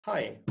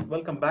Hi,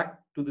 welcome back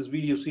to this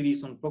video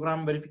series on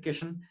program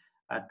verification.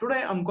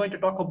 Today I'm going to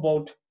talk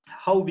about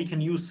how we can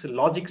use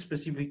logic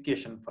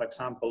specification. For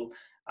example,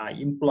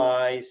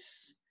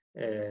 implies,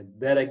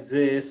 there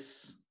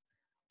exists,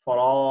 for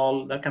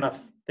all, that kind of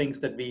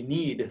things that we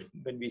need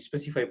when we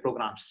specify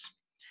programs.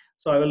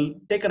 So I will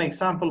take an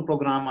example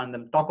program and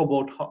then talk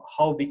about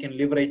how we can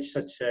leverage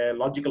such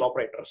logical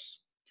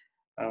operators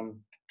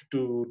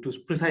to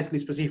precisely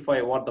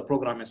specify what the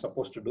program is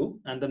supposed to do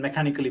and then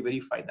mechanically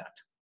verify that.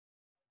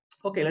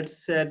 Okay,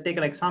 let's take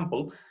an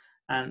example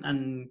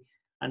and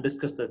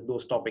discuss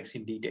those topics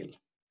in detail.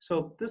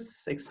 So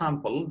this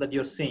example that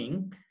you're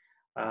seeing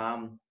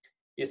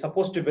is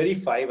supposed to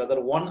verify whether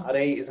one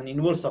array is an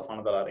inverse of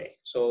another array.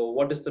 So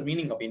what is the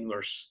meaning of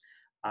inverse?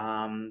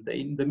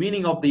 The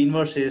meaning of the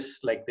inverse is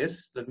like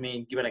this. Let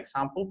me give an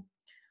example.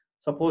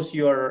 Suppose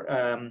your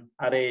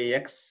array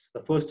X,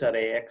 the first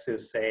array X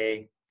is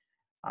say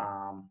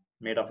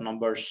made of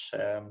numbers.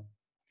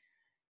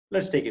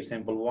 Let's take it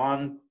simple.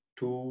 1,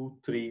 2,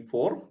 3,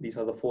 4. These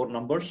are the 4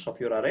 numbers of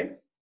your array.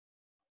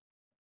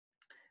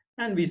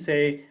 And we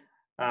say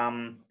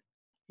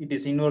it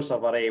is inverse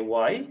of array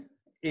Y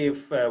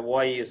if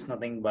Y is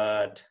nothing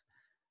but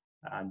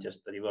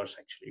just the reverse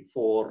actually,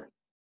 4,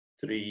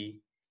 3,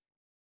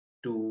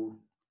 2,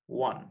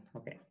 1.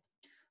 Okay.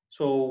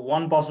 So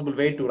one possible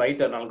way to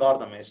write an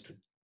algorithm is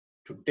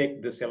to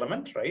take this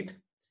element, right,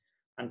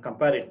 and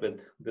compare it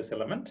with this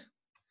element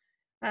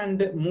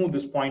and move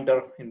this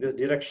pointer in this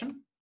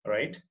direction,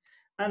 right,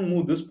 and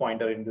move this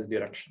pointer in this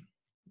direction.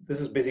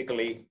 This is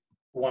basically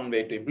one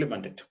way to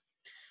implement it.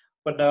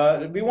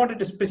 But we wanted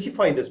to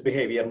specify this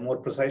behavior more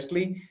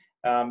precisely.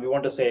 We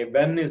want to say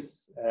when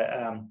is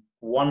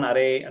one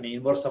array an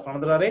inverse of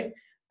another array,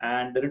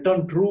 and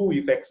return true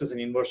if X is an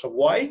inverse of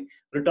Y,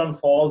 return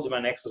false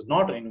when X is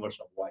not an inverse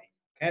of Y.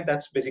 Okay,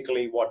 that's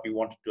basically what we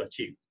wanted to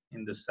achieve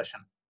in this session.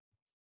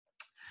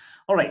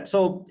 All right,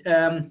 so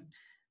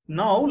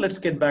now let's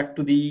get back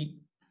to the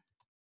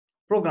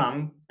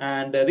program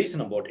and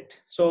reason about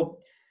it. So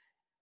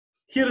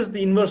here is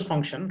the inverse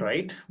function,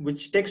 right,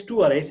 which takes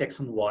 2 arrays X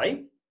and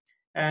Y,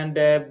 and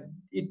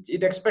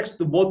it expects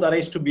both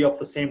arrays to be of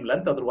the same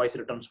length, otherwise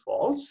it returns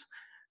false.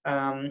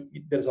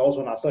 There's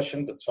also an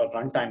assertion that at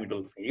runtime it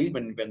will fail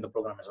when the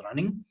program is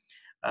running.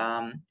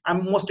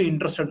 I'm mostly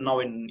interested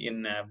now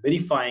in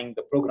verifying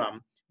the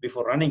program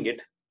before running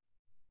it.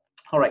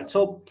 All right,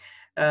 so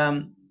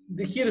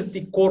here is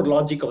the core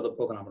logic of the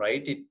program,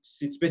 right?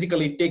 It's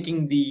basically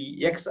taking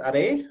the X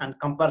array and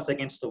compares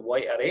against the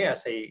Y array,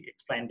 as I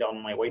explained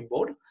on my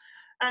whiteboard.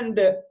 And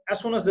as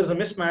soon as there's a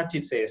mismatch,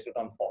 it says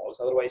return false.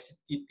 Otherwise,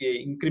 it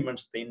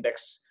increments the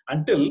index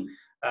until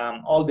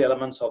all the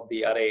elements of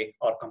the array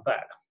are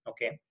compared.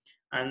 Okay,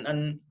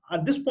 and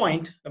at this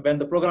point, when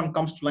the program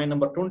comes to line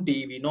number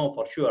 20, we know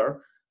for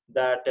sure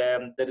that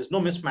there is no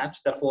mismatch.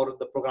 Therefore,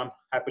 the program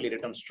happily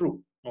returns true.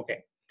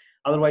 Okay,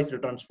 otherwise it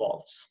returns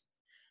false.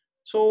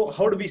 So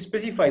how do we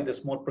specify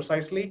this more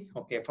precisely?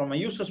 Okay, from a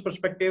user's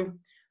perspective,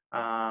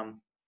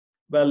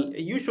 well,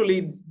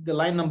 usually the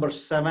line number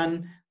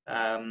 7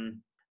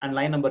 and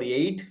line number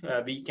 8,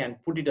 we can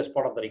put it as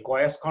part of the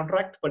requires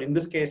contract. But in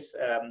this case,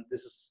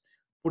 this is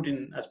put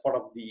in as part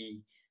of the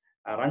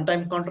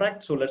runtime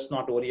contract. So let's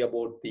not worry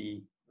about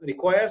the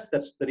requires.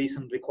 That's the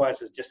reason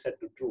requires is just set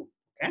to true.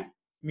 Okay,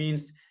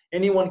 means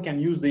anyone can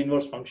use the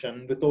inverse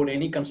function without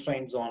any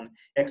constraints on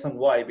X and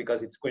Y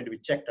because it's going to be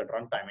checked at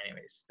runtime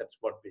anyways. That's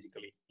what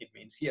basically it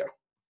means here.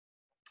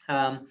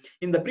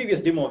 In the previous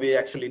demo, we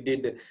actually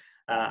did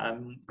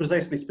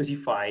precisely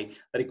specify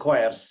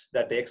requires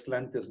that X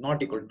length is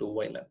not equal to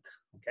Y length.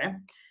 Okay,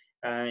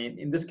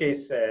 in this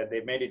case,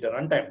 they made it a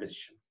runtime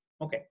decision.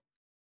 Okay,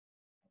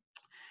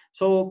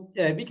 so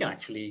we can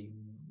actually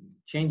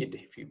change it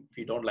if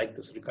you don't like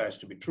this requires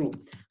to be true.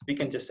 We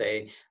can just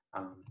say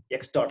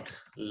X dot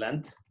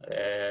length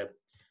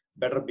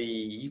better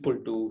be equal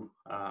to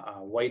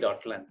Y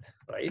dot length,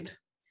 right?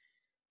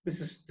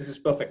 This is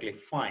perfectly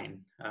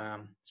fine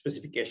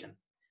specification.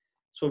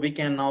 So we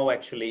can now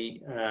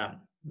actually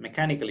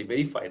mechanically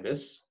verify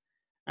this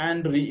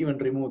and even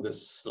remove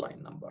this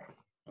line number.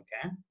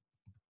 Okay.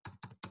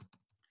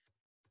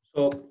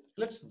 So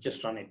let's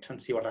just run it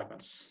and see what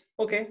happens.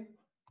 Okay.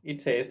 It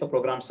says the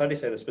program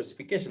satisfies the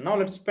specification. Now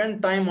let's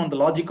spend time on the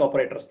logic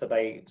operators that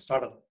I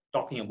started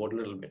talking about a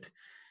little bit.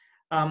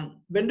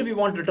 When do we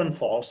want to return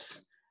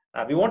false?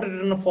 We want to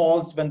return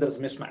false when there's a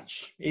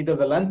mismatch. Either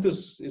the length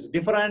is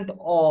different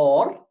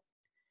or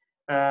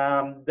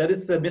there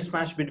is a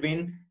mismatch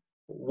between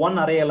one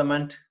array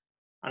element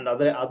and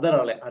other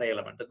array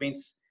element. That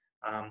means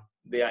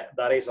the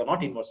arrays are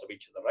not inverse of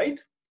each other, right?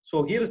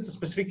 So here is the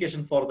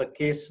specification for the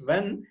case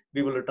when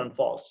we will return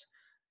false.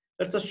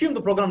 Let's assume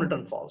the program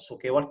return false.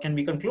 Okay, what can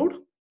we conclude?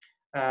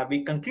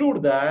 We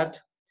conclude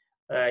that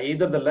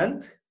either the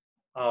length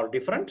are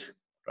different,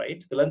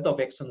 right? The length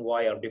of X and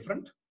Y are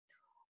different,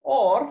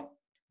 or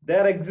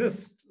there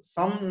exists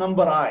some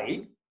number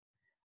I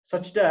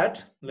such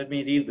that, let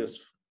me read this,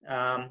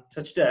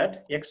 such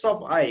that X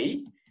of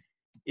I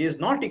is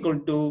not equal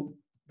to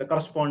the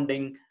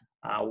corresponding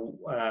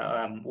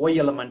Y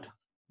element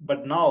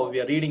but now we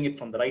are reading it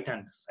from the right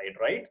hand side,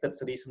 right? That's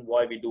the reason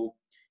why we do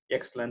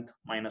x length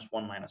minus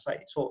 1 minus I.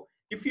 So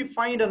if you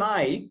find an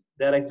I,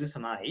 there exists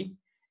an I,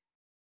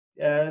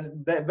 where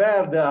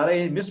the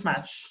array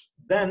mismatch,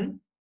 then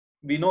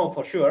we know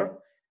for sure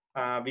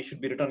we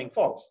should be returning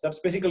false. That's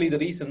basically the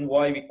reason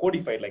why we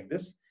codified like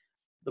this.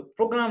 The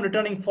program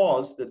returning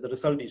false, the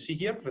result you see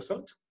here,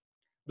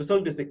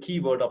 result is the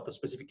keyword of the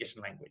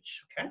specification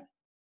language, okay?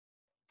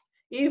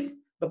 If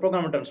the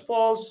program returns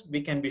false,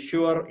 we can be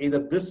sure either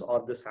this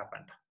or this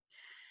happened.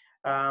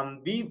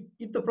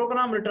 If the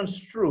program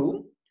returns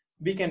true,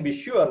 we can be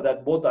sure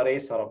that both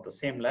arrays are of the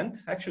same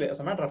length. Actually,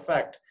 as a matter of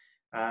fact,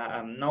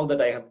 now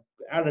that I have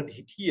added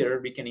it here,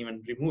 we can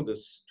even remove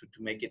this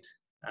to make it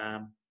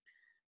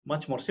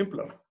much more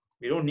simpler.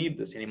 We don't need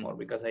this anymore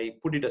because I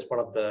put it as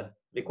part of the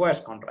requires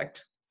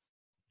contract.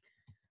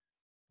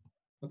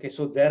 Okay,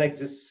 so there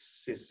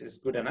exists is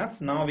good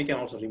enough. Now we can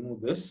also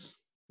remove this,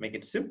 make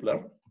it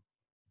simpler,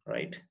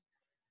 right?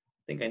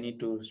 I think I need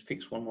to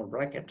fix one more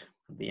bracket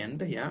at the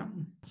end. Yeah,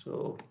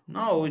 so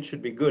now it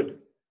should be good.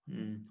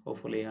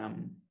 Hopefully,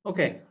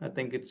 okay. I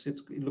think it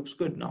looks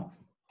good now.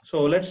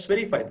 So let's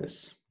verify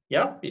this.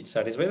 Yeah, it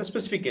satisfies the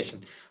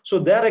specification. So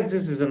there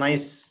exists is a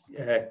nice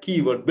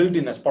keyword built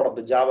in as part of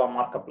the Java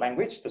markup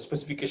language, the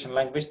specification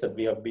language that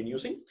we have been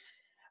using.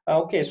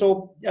 Okay,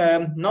 so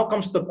now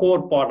comes the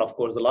core part, of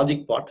course, the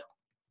logic part.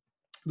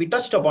 We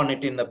touched upon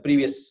it in the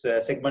previous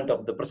segment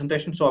of the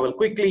presentation, so I will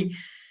quickly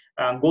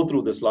go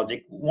through this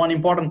logic. One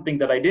important thing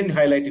that I didn't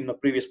highlight in the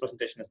previous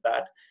presentation is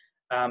that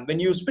when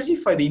you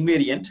specify the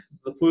invariant,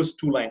 the first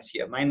two lines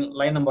here,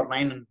 line number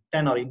 9 and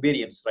 10 are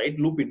invariants, right?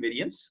 Loop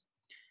invariants.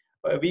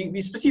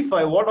 We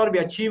specify what are we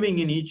achieving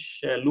in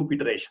each loop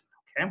iteration,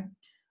 okay?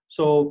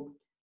 So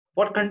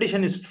what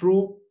condition is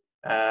true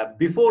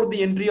before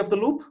the entry of the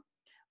loop?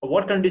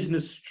 What condition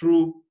is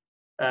true?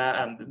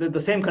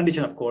 The same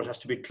condition, of course, has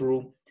to be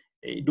true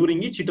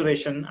during each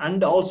iteration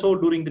and also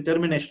during the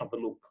termination of the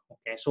loop.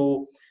 Okay,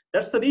 so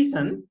that's the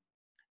reason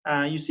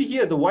you see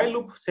here the while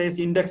loop says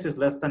index is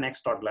less than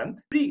x dot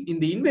length. In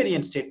the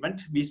invariant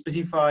statement, we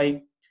specify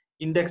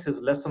index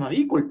is less than or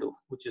equal to,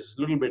 which is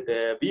a little bit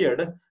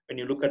weird when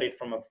you look at it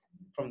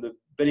from the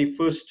very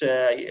first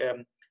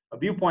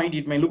viewpoint.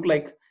 It may look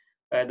like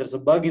there's a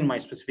bug in my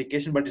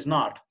specification, but it's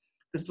not.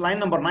 This line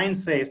number 9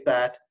 says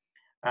that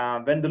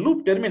when the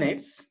loop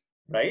terminates,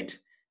 right,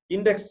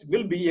 index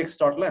will be x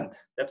dot length.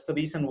 That's the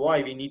reason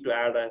why we need to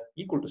add an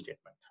equal to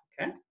statement,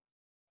 okay?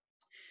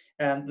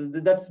 And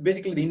that's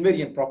basically the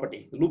invariant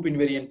property. The loop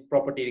invariant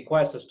property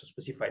requires us to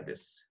specify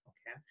this,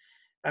 okay?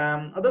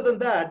 Other than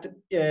that,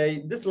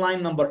 this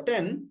line number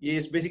 10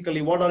 is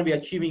basically what are we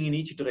achieving in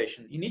each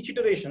iteration. In each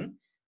iteration,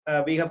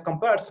 we have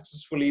compared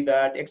successfully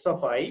that x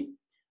of I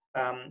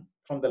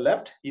from the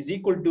left is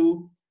equal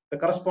to the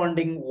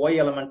corresponding y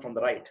element from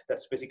the right.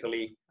 That's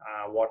basically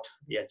what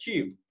we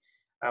achieve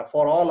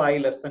for all I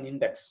less than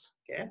index.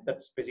 Okay,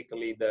 that's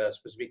basically the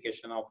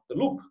specification of the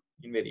loop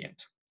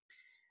invariant.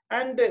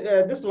 And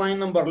this line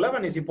number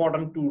 11 is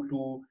important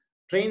to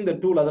train the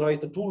tool. Otherwise,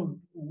 the tool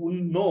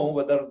wouldn't know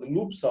whether the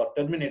loops are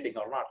terminating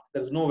or not.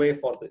 There's no way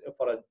for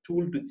a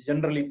tool to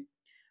generally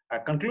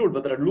conclude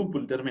whether a loop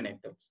will terminate.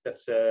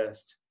 That's a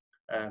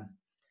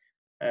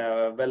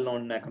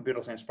well-known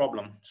computer science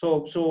problem.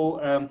 So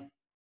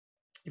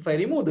if I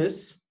remove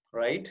this,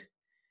 right,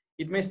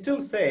 it may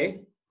still say,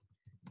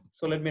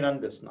 so let me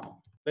run this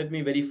now. Let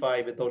me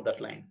verify without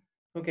that line.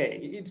 Okay,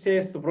 it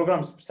says the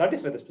program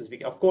satisfies the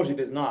specification. Of course, it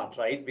is not,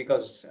 right?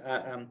 Because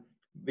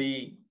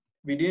we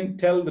didn't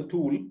tell the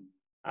tool.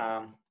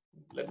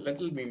 Let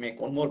me make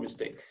one more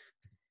mistake.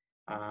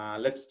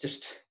 Let's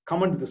just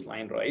comment this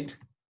line, right?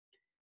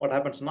 What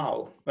happens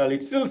now? Well,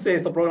 it still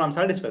says the program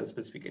satisfies the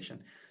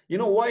specification. You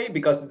know why?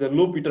 Because the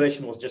loop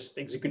iteration was just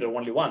executed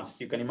only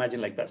once. You can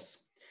imagine like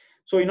this.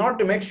 So in order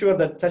to make sure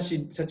that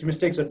such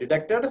mistakes are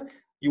detected,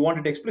 you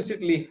wanted to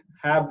explicitly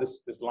have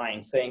this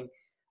line saying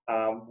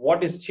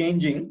what is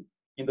changing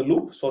in the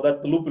loop so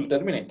that the loop will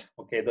terminate.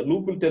 Okay, the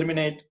loop will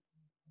terminate.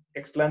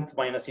 X length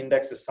minus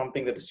index is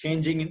something that is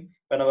changing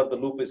whenever the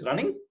loop is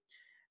running.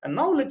 And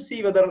now let's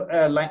see whether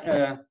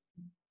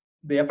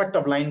the effect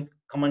of line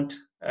comment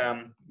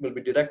will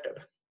be detected.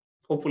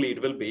 Hopefully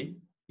it will be.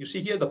 You see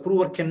here the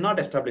prover cannot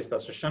establish the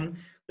assertion.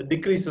 The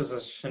decrease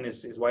assertion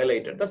is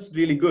violated. That's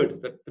really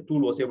good that the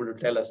tool was able to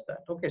tell us that.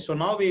 Okay, so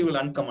now we will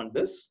uncomment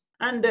this.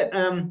 And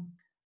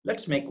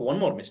let's make one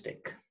more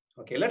mistake.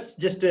 Okay, let's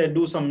just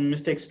do some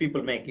mistakes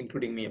people make,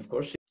 including me, of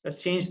course.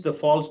 Let's change the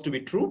false to be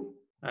true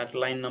at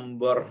line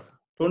number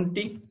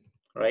 20,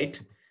 right?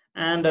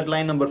 And at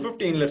line number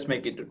 15, let's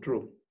make it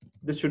true.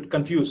 This should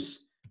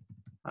confuse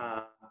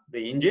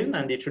the engine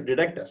and it should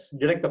detect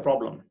the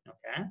problem.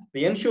 Okay,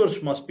 the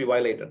ensures must be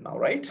violated now,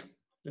 right?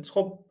 Let's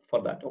hope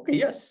for that. Okay,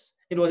 yes,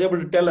 it was able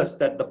to tell us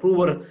that the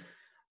prover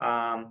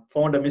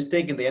found a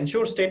mistake in the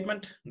ensure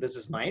statement. This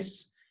is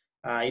nice.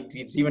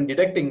 It's even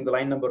detecting the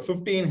line number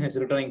 15 is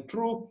returning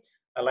true,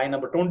 line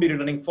number 20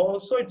 returning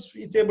false. So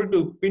it's able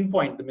to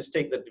pinpoint the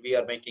mistake that we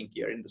are making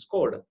here in this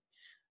code.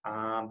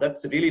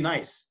 That's really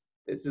nice.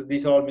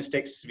 These are all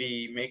mistakes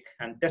we make,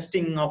 and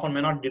testing often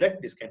may not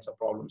detect these kinds of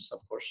problems,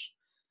 of course.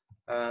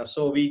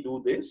 So we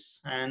do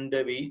this and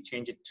we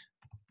change it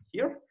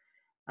here.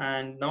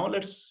 And now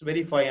let's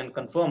verify and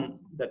confirm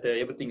that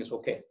everything is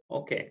okay.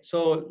 Okay,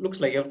 so looks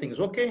like everything is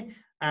okay.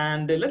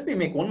 And let me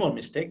make one more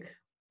mistake.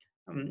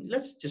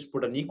 Let's just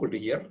put an equal to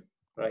here,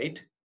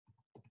 right?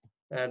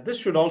 This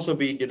should also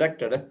be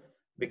deducted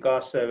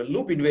because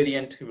loop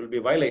invariant will be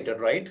violated,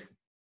 right?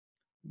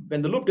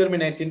 When the loop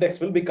terminates, index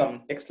will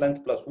become x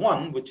length plus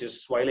 1, which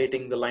is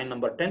violating the line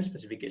number 10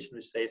 specification,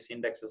 which says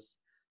index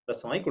is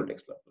less than or equal to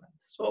x length.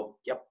 So,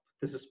 yep,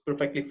 this is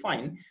perfectly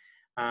fine.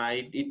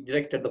 It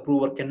detected the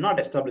prover cannot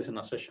establish an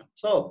assertion.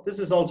 So this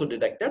is also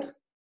detected.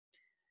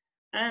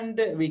 And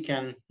we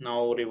can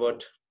now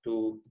revert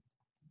to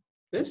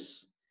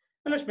this.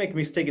 And let's make a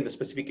mistake in the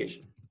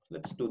specification.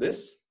 Let's do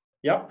this.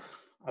 Yep,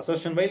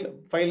 assertion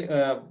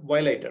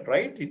violated,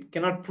 right? It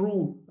cannot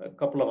prove a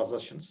couple of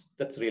assertions.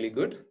 That's really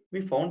good. We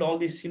found all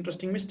these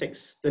interesting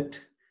mistakes that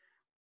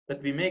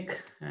we make,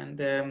 and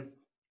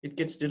it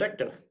gets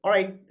detected. All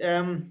right,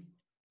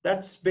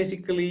 that's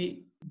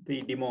basically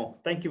the demo.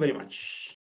 Thank you very much.